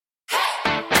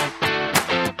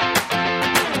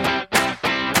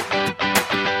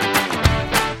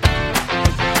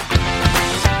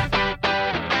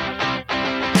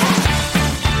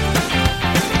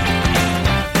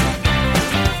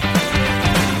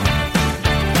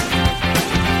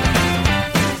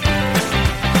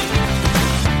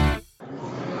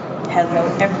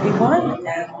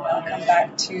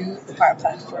to the Power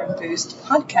Platform Boost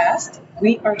podcast.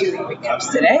 We are doing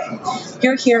recaps today.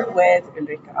 You're here with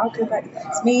Ulrika Alkenberg,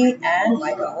 that's me, and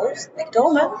my co-host, Nick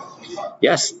Dolman.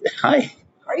 Yes. Hi.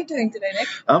 How are you doing today, Nick?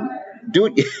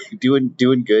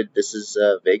 Doing good. This is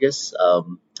Vegas,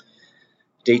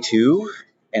 day 2,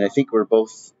 and I think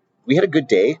we had a good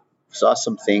day, saw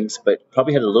some things, but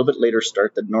probably had a little bit later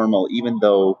start than normal, even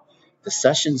though the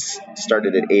sessions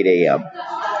started at 8 a.m.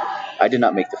 I did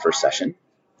not make the first session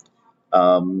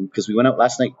because we went out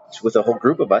last night with a whole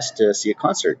group of us to see a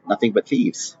concert, Nothing But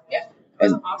Thieves. Yeah.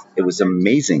 And awesome. It was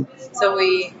amazing. So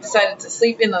we decided to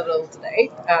sleep in a little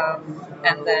today,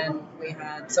 and then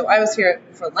so I was here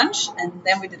for lunch, and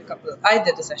then I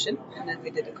did a session, and then we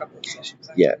did a couple of sessions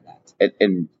after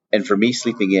that. And for me,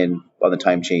 sleeping in on the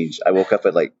time change, I woke up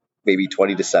at like maybe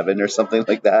 20 to 7 or something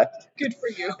like that. Good for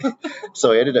you.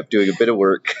 So I ended up doing a bit of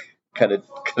work, kind of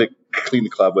clean the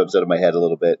cobwebs out of my head a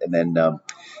little bit, and then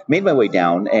made my way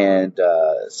down. And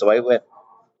so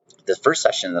the first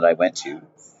session that I went to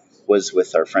was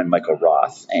with our friend Michael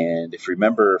Roth. And if you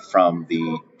remember from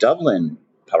the Dublin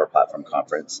Power Platform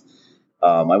Conference,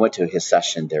 I went to his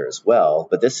session there as well.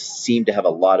 But this seemed to have a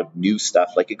lot of new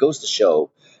stuff. Like, it goes to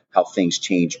show how things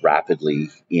change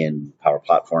rapidly in Power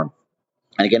Platform.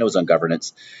 And again, it was on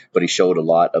governance, but he showed a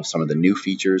lot of some of the new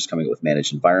features coming with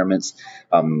managed environments.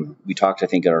 We talked, I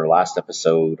think, in our last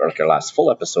episode, or our last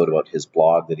full episode, about his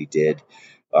blog that he did.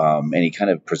 And he kind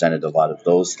of presented a lot of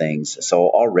those things. So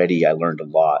already I learned a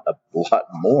lot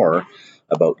more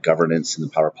about governance and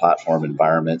the Power Platform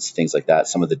environments, things like that,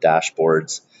 some of the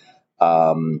dashboards.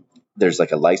 There's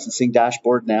like a licensing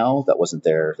dashboard now that wasn't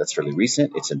there. That's fairly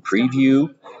recent. It's in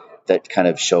preview that kind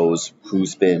of shows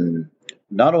who's been,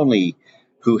 not only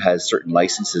who has certain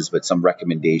licenses, but some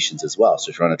recommendations as well. So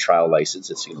if you're on a trial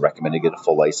license, it's recommended to get a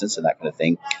full license and that kind of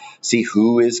thing. See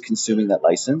who is consuming that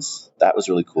license. That was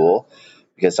really cool,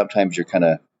 because sometimes you're kind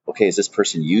of, okay, is this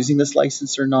person using this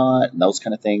license or not? And those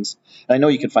kind of things. And I know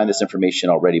you can find this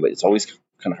information already, but it's always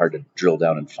kind of hard to drill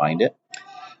down and find it.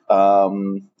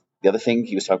 The other thing,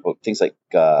 he was talking about things like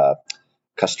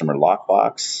customer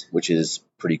lockbox, which is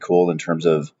pretty cool in terms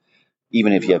of,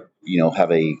 even if you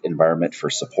have a environment for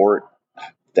support,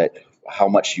 that how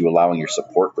much you allowing your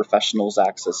support professionals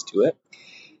access to it.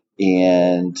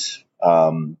 And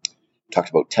talked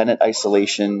about tenant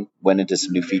isolation, went into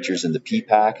some new features in the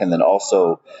PPAC, and then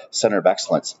also Center of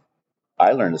Excellence.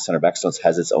 I learned the Center of Excellence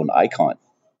has its own icon.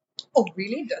 Oh,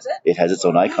 really? Does it? It has its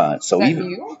own icon. So is that even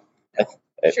new?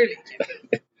 Surely.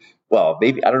 Well,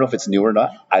 maybe, I don't know if it's new or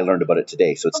not. I learned about it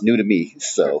today, so it's new to me.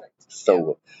 So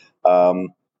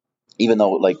even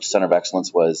though like Center of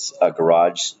Excellence was a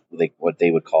garage, what they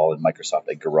would call in Microsoft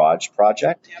a garage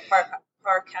project. Yeah,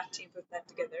 PowerCat team put that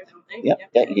together, don't they?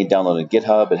 Yeah, you can download it on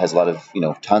GitHub. It has a lot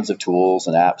of, tons of tools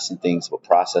and apps and things about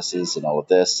processes and all of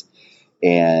this.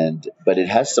 But it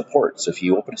has support. So if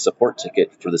you open a support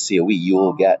ticket for the COE, you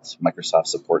will get Microsoft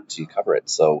support to cover it.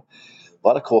 So a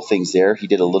lot of cool things there. He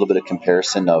did a little bit of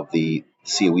comparison of the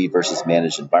COE versus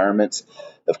managed environments.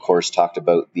 Of course, talked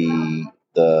about the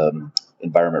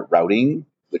environment routing,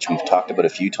 which we've talked about a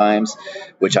few times,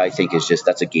 which I think is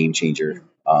that's a game changer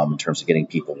in terms of getting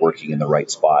people working in the right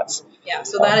spots. Yeah,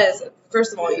 so that is,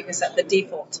 first of all, you can set the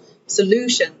default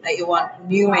solution that you want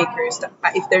new makers to,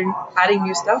 if they're adding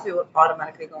new stuff, it will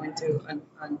automatically go into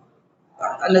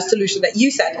a solution that you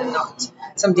set and not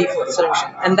some default solution.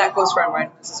 And that goes for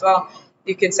environments as well.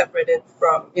 You can separate it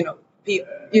from,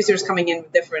 users coming in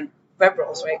with different web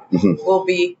roles, right? Mm-hmm. Will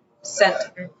be sent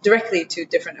directly to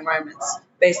different environments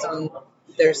based on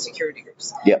their security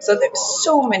groups. Yep. So there's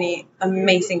so many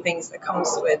amazing things that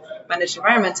comes with managed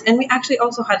environments. And we actually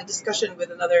also had a discussion with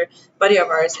another buddy of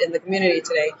ours in the community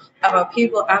today about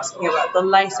people asking about the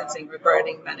licensing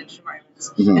regarding managed environments,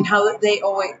 mm-hmm. and how they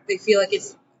feel like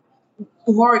it's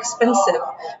more expensive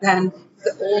than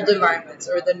the old environments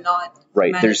or the not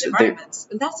managed environments.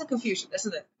 And that's a confusion,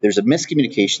 isn't it? There's a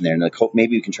miscommunication there, and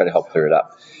maybe we can try to help clear it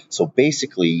up. So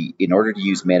basically, in order to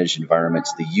use managed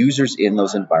environments, the users in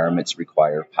those environments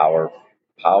require Power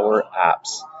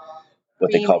Apps,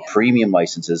 what they call premium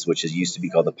licenses, which used to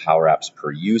be called the Power Apps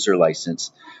per user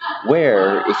license,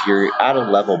 where if you're at a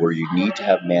level where you need to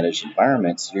have managed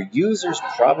environments, your users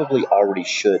probably already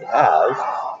should have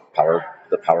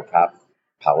the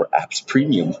Power Apps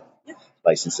premium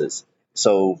licenses.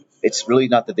 So it's really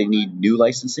not that they need new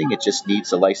licensing, it just needs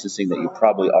the licensing that you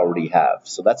probably already have.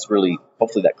 So that's really,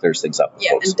 hopefully that clears things up.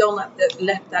 Yeah, folks. And don't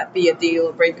let that be a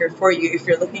deal breaker for you. If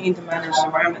you're looking into managed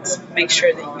environments, make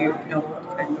sure that you know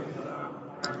what kind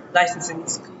of licensing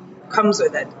comes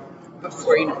with it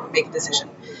before you make a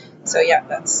decision. So yeah,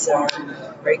 that's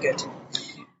very good.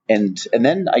 and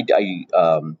then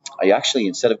I actually,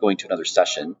 instead of going to another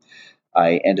session,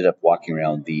 I ended up walking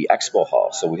around the expo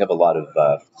hall. So we have a lot of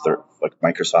like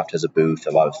Microsoft has a booth,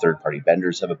 a lot of third-party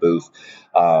vendors have a booth.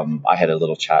 I had a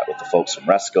little chat with the folks from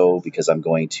Resco because I'm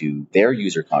going to their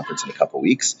user conference in a couple of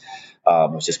weeks. I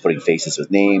was just putting faces with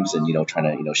names and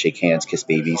trying to shake hands, kiss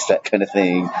babies, that kind of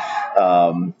thing.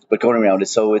 But going around it,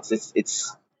 so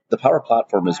it's the Power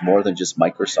Platform is more than just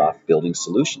Microsoft building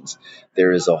solutions.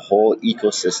 There is a whole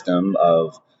ecosystem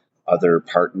of other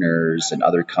partners and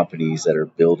other companies that are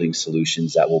building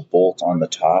solutions that will bolt on the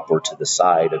top or to the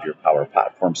side of your Power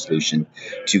Platform solution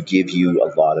to give you a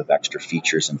lot of extra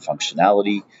features and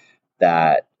functionality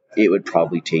that it would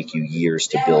probably take you years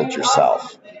to build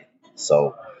yourself.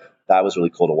 So that was really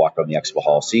cool to walk around the expo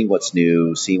hall, seeing what's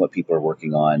new, seeing what people are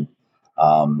working on.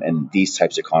 And these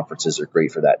types of conferences are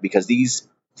great for that because these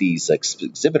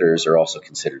exhibitors are also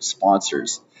considered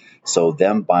sponsors. So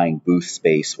them buying booth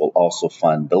space will also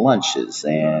fund the lunches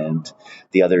and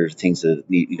the other things that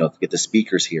need, get the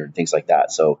speakers here and things like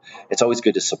that. So it's always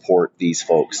good to support these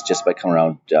folks just by coming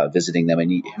around, visiting them.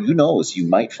 And who knows, you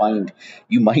might find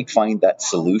that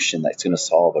solution that's going to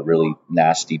solve a really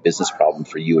nasty business problem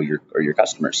for you or your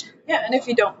customers. Yeah, and if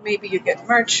you don't, maybe you get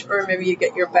merch or maybe you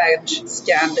get your badge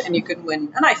scanned and you can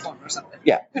win an iPhone or something.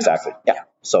 Yeah, exactly. Yeah.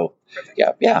 So perfect.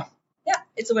 Yeah,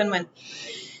 it's a win-win.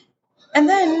 And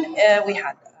then we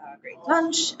had a great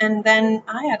lunch, and then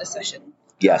I had a session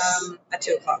at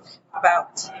 2 o'clock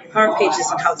about Power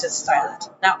Pages and how to style it.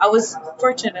 Now, I was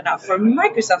fortunate enough for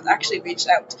Microsoft actually reached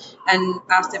out and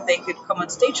asked if they could come on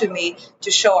stage with me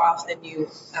to show off the new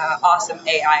awesome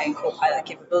AI and Copilot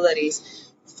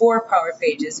capabilities for Power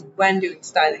Pages when doing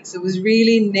styling. So it was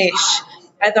really niche.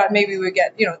 I thought maybe we'd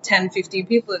get 10, 15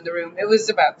 people in the room. It was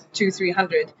about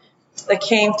 200-300 that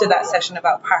came to that session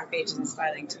about Power Pages and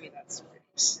styling. To me, that's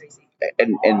crazy.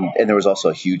 And there was also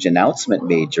a huge announcement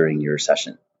made during your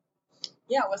session.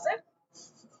 Yeah, was there?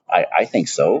 I think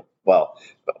so. Well,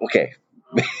 okay.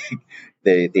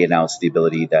 they announced the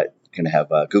ability that can have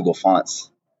Google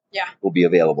fonts. Yeah. Will be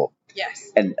available.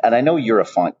 Yes. And I know you're a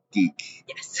font geek.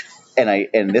 Yes.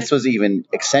 And this was even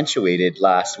accentuated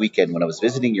last weekend when I was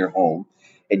visiting your home.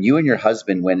 And you and your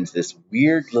husband went into this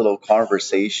weird little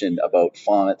conversation about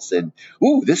fonts and,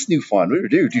 ooh, this new font.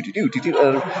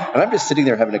 And I'm just sitting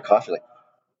there having a coffee like,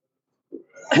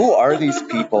 who are these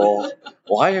people?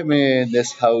 Why am I in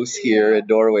this house here in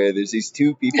Norway? There's these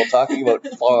two people talking about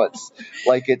fonts.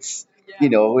 Like it's,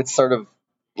 it's sort of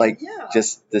like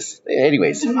just this.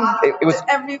 Anyways, it was.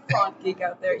 Every font geek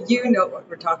out there, you know what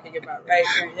we're talking about, right?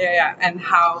 Yeah. And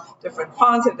how different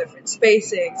fonts have different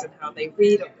spacings and how they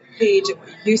read on the page and what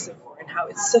you use them for and how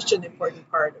it's such an important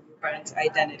part of your brand's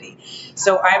identity.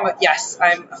 So I'm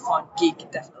a font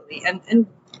geek, definitely. And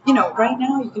right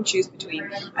now you can choose between,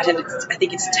 I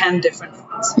think it's 10 different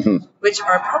fonts, which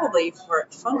are probably for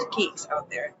font geeks out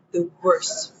there, the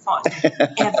worst font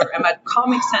ever. And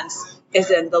Comic Sans is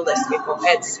in the list, people.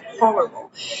 It's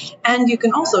horrible. And you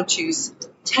can also choose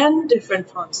 10 different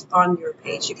fonts on your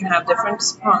page. You can have different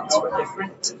fonts for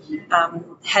different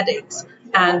headings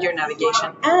and your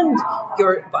navigation and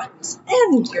your buttons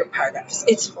and your paragraphs.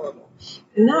 It's horrible.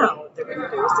 Now what they're going to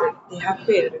do is they have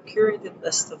created a curated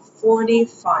list of 40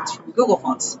 fonts from Google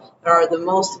Fonts that are the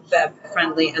most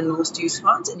web-friendly and most used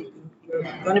fonts, and you're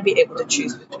going to be able to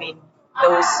choose between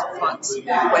those fonts when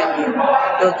you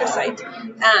build your site.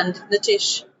 And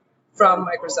Natish from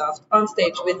Microsoft on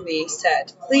stage with me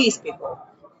said, please, people,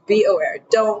 be aware.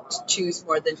 Don't choose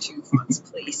more than 2 fonts,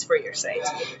 please, for your site.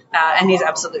 And he's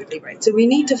absolutely right. So we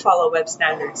need to follow web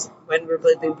standards when we're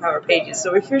building Power Pages.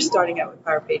 So if you're starting out with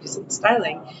Power Pages and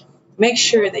styling, make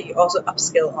sure that you also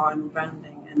upskill on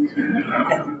branding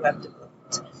and web development,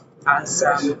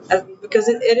 because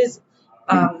it is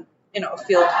a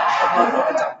field of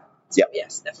its own. So,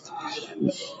 yes,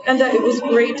 definitely. And it was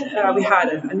great. We had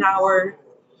an hour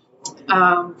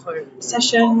for the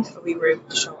session. We were able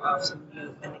to show off some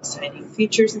new and exciting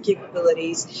features and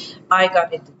capabilities. I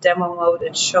got into demo mode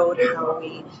and showed how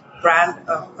we brand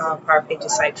a Power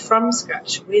Pages site from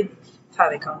scratch with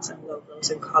favicons and logos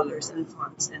and colors and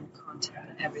fonts and content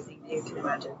and everything that you can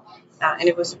imagine. And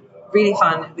it was really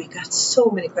fun. We got so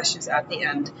many questions at the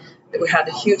end. We had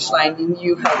a huge line, and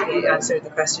you helped me answer the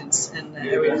questions, and I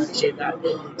really appreciate that.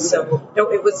 So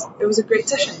it was a great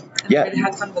session. And I really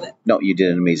had fun with it. No, you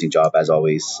did an amazing job as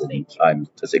always, and I'm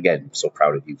just again so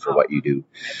proud of you for what you do.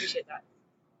 I appreciate that.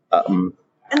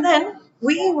 And then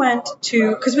we went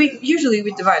to, because we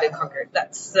divide and conquer.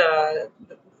 That's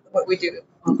what we do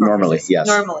normally. Yes.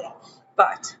 Normally,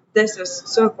 but this was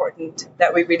so important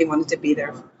that we really wanted to be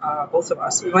there, both of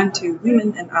us. We went to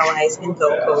Women and Allies in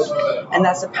Low Code, and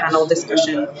that's a panel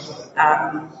discussion.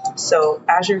 So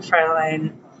Azure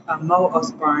Fairline, Mo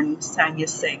Osborne, Sanya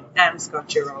Singh, and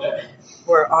Scott Giroux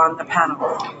were on a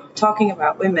panel talking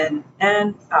about women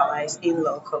and allies in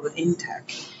low code in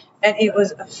tech. And it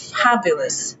was a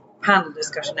fabulous panel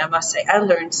discussion, I must say. I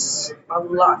learned a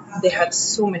lot. They had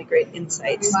so many great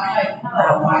insights.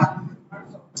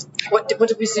 What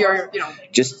was your,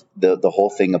 Just the whole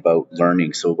thing about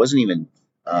learning. So it wasn't even,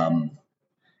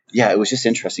 it was just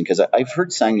interesting because I've heard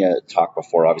Sanya talk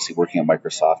before, obviously working at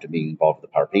Microsoft and being involved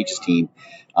with the Power Pages team.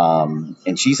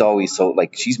 And she's always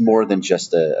she's more than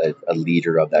just a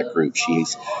leader of that group.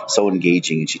 She's so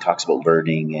engaging, and she talks about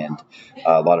learning and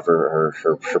a lot of her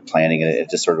planning. And it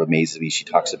just sort of amazes me. She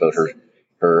talks about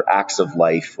her acts of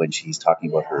life when she's talking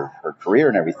about her career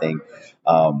and everything.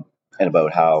 And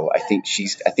about how I think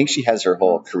she has her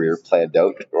whole career planned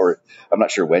out, or I'm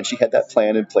not sure when she had that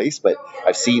plan in place, but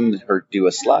I've seen her do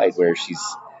a slide where she's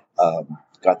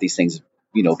got these things,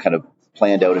 kind of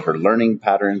planned out of her learning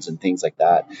patterns and things like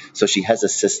that. So she has a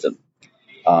system,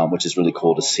 which is really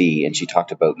cool to see. And she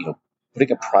talked about,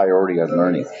 putting a priority on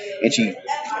learning. And she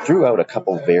threw out a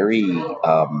couple very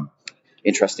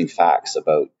interesting facts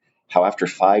about how after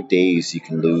 5 days you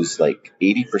can lose like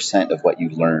 80% of what you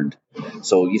learned.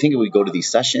 So you think if we go to these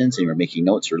sessions and you're making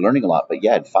notes, you're learning a lot, but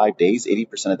in 5 days,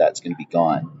 80% of that's going to be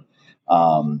gone.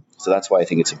 So that's why I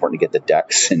think it's important to get the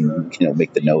decks and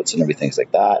make the notes and everything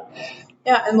like that.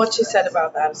 Yeah, and what you said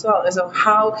about that as well is,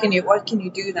 what can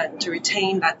you do then to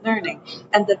retain that learning?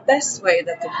 And the best way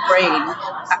that the brain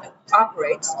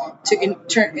operates in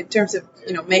terms of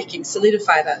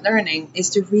solidify that learning is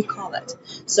to recall it.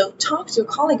 So talk to a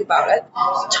colleague about it,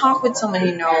 talk with someone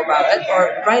you know about it,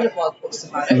 or write a blog post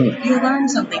about it. If you learn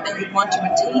something that you want to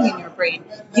retain in your brain,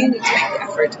 you need to make the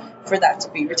effort for that to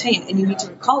be retained, and you need to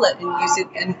recall it and use it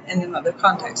in another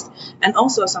context. And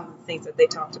also some of the things that they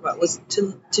talked about was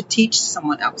to teach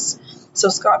someone else. So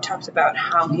Scott talked about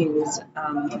how he was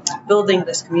building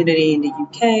this community in the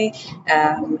UK,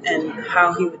 and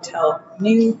how he would tell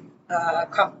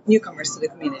newcomers to the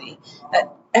community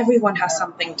that everyone has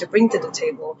something to bring to the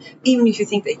table. Even if you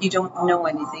think that you don't know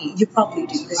anything, you probably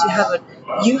do, because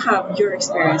you have your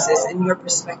experiences and your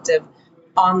perspective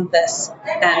on this,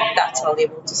 and that's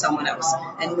valuable to someone else.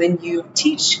 And when you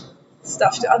teach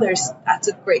stuff to others, that's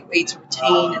a great way to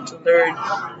retain and to learn,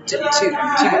 to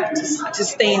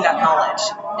sustain that knowledge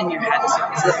in your head as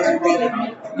well. So that was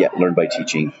really learn by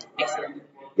teaching. Excellent.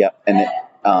 And then,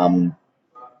 and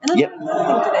another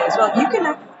thing today as well, you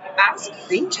can ask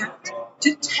Green Chat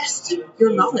to test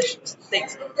your knowledge of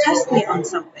things. Test me on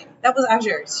something. That was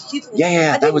Azure.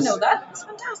 I didn't know that. It's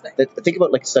fantastic. Think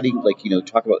about studying,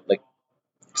 talk about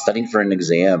studying for an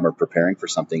exam or preparing for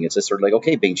something. It's just sort of like,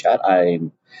 okay, Bing Chat,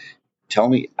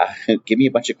 give me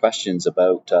a bunch of questions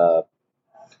about,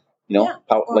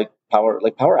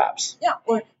 power apps. Yeah,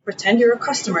 or pretend you're a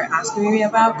customer asking me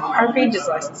about Power Pages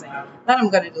licensing. That I'm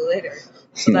going to do later,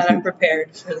 so that I'm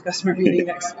prepared for the customer meeting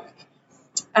next week.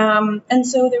 And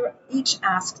so they were each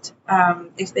asked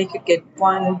if they could get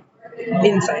one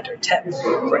insight or tip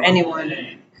for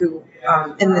anyone who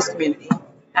in this community.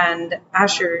 And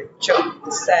Asher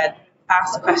said,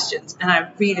 ask questions, and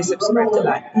I really subscribe to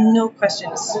that. No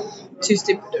questions too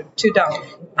stupid or too dumb.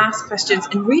 Ask questions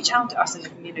and reach out to us in the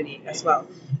community as well.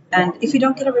 And if you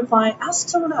don't get a reply, ask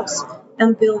someone else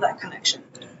and build that connection.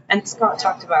 And Scott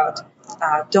talked about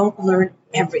don't learn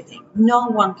everything. No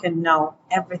one can know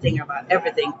everything about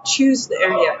everything. Choose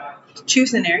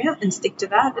an area and stick to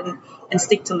that, and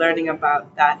stick to learning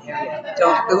about that area.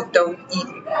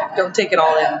 Don't take it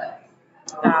all in.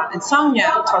 And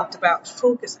Sonia talked about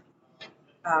focusing,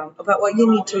 about what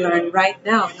you need to learn right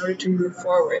now in order to move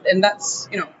forward. And that's,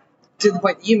 to the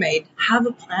point that you made, have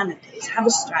a plan in place, have a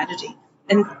strategy,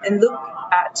 and look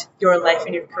at your life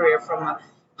and your career from a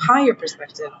higher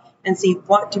perspective and see,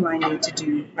 what do I need to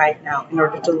do right now in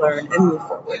order to learn and move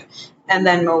forward. And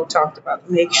then Mo talked about,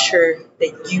 make sure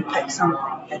that you pick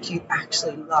something that you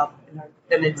actually love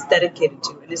and it's dedicated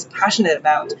to and is passionate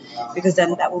about, because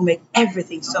then that will make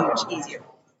everything so much easier.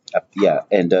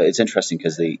 And it's interesting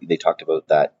because they talked about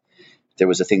that. There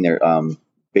was a thing there,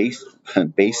 based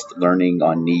learning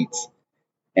on needs.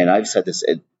 And I've said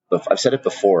it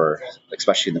before,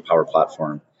 especially in the Power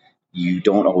Platform. You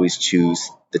don't always choose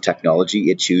the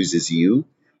technology; it chooses you.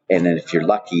 And then if you're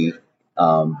lucky,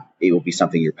 it will be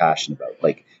something you're passionate about.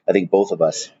 Like, I think both of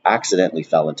us accidentally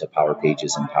fell into Power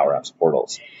Pages and Power Apps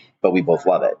portals, but we both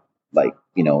love it.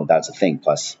 That's a thing.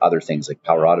 Plus other things like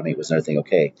Power Automate was another thing.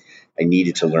 Okay, I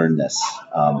needed to learn this,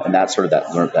 and that's sort of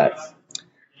that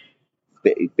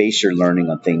base your learning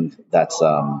on things that's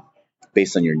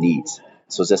based on your needs.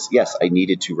 So it's just, yes, I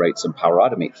needed to write some Power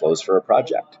Automate flows for a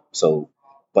project. So,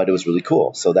 but it was really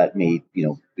cool. So that made,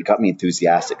 it got me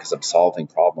enthusiastic because I'm solving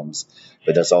problems,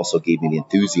 but that's also gave me the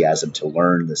enthusiasm to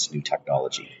learn this new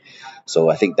technology. So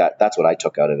I think that's what I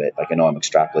took out of it. Like, I know I'm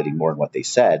extrapolating more on what they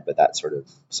said, but that's sort of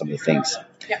some of the things.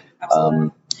 Yeah,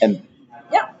 absolutely.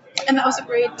 And that was a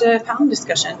great panel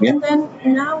discussion. Yeah. And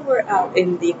then now we're out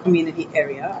in the community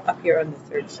area up here on the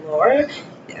third floor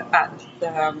at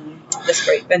this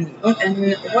great venue.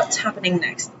 And what's happening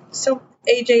next? So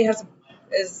AJ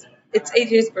it's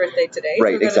AJ's birthday today.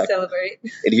 Right, so we're going exactly. to celebrate.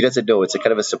 And he doesn't know. It's a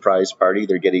kind of a surprise party.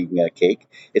 They're getting cake.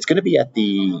 It's going to be at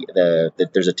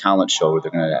there's a talent show where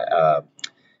they're going to,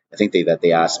 I think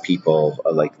they asked people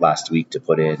like last week to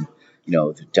put in,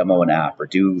 demo an app or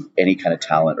do any kind of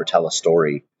talent or tell a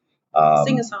story.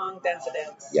 Sing a song, dance a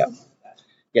dance. Yeah.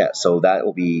 Yeah. So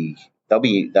that'll be, I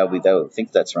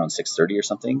think that's around 6:30 or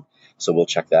something. So we'll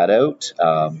check that out.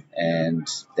 And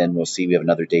then we'll see. We have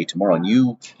another day tomorrow. And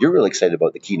you're really excited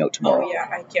about the keynote tomorrow. Oh, yeah.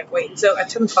 I can't wait. So at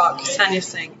 10 o'clock, Tanya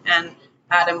Singh and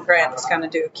Adam Grant is going to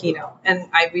do a keynote. And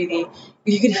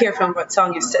you could hear from what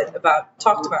Sonia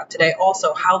talked about today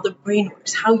also, how the brain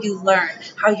works, how you learn,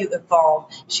 how you evolve.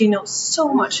 She knows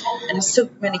so much and has so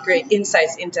many great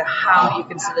insights into how you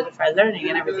can solidify learning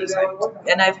and everything.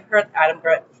 And I've heard Adam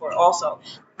Grant before also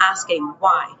asking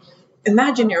why.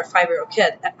 Imagine you're a 5-year-old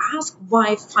kid and ask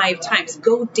why 5 times.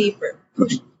 Go deeper.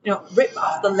 Push, rip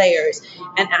off the layers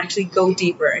and actually go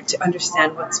deeper to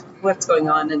understand what's going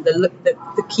on and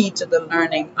the key to the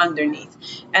learning underneath.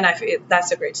 And I feel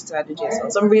that's a great strategy as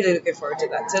well. So I'm really looking forward to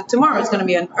that. So tomorrow is going to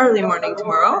be an early morning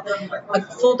tomorrow, a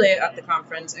full day at the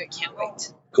conference. I can't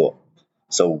wait. Cool.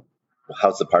 So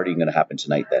how's the party going to happen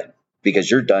tonight then?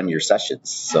 Because you're done your sessions,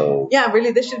 so... Yeah,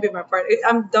 really, this should be my part.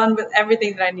 I'm done with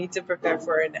everything that I need to prepare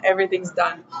for, and everything's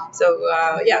done. So,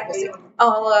 we'll see.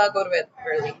 I'll go to bed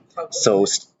early. Probably. So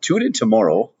tune in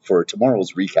tomorrow for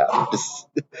tomorrow's recap.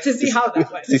 To see how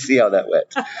that went. To see how that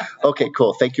went. Okay,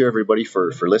 cool. Thank you, everybody,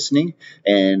 for listening,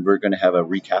 and we're going to have a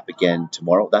recap again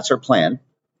tomorrow. That's our plan.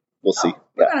 We'll see.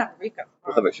 We're going to have a recap.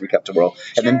 We'll have a recap tomorrow.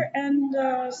 Share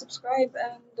and subscribe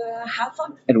and have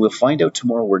fun. And we'll find out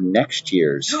tomorrow where next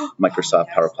year's Microsoft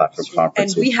Power Platform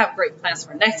Conference. And we have great plans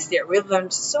for next year. We've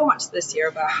learned so much this year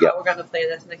about how we're going to play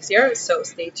this next year. So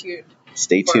stay tuned.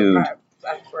 Stay tuned.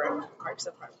 For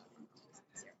Microsoft Power Platform.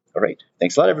 All right.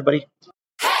 Thanks a lot, everybody.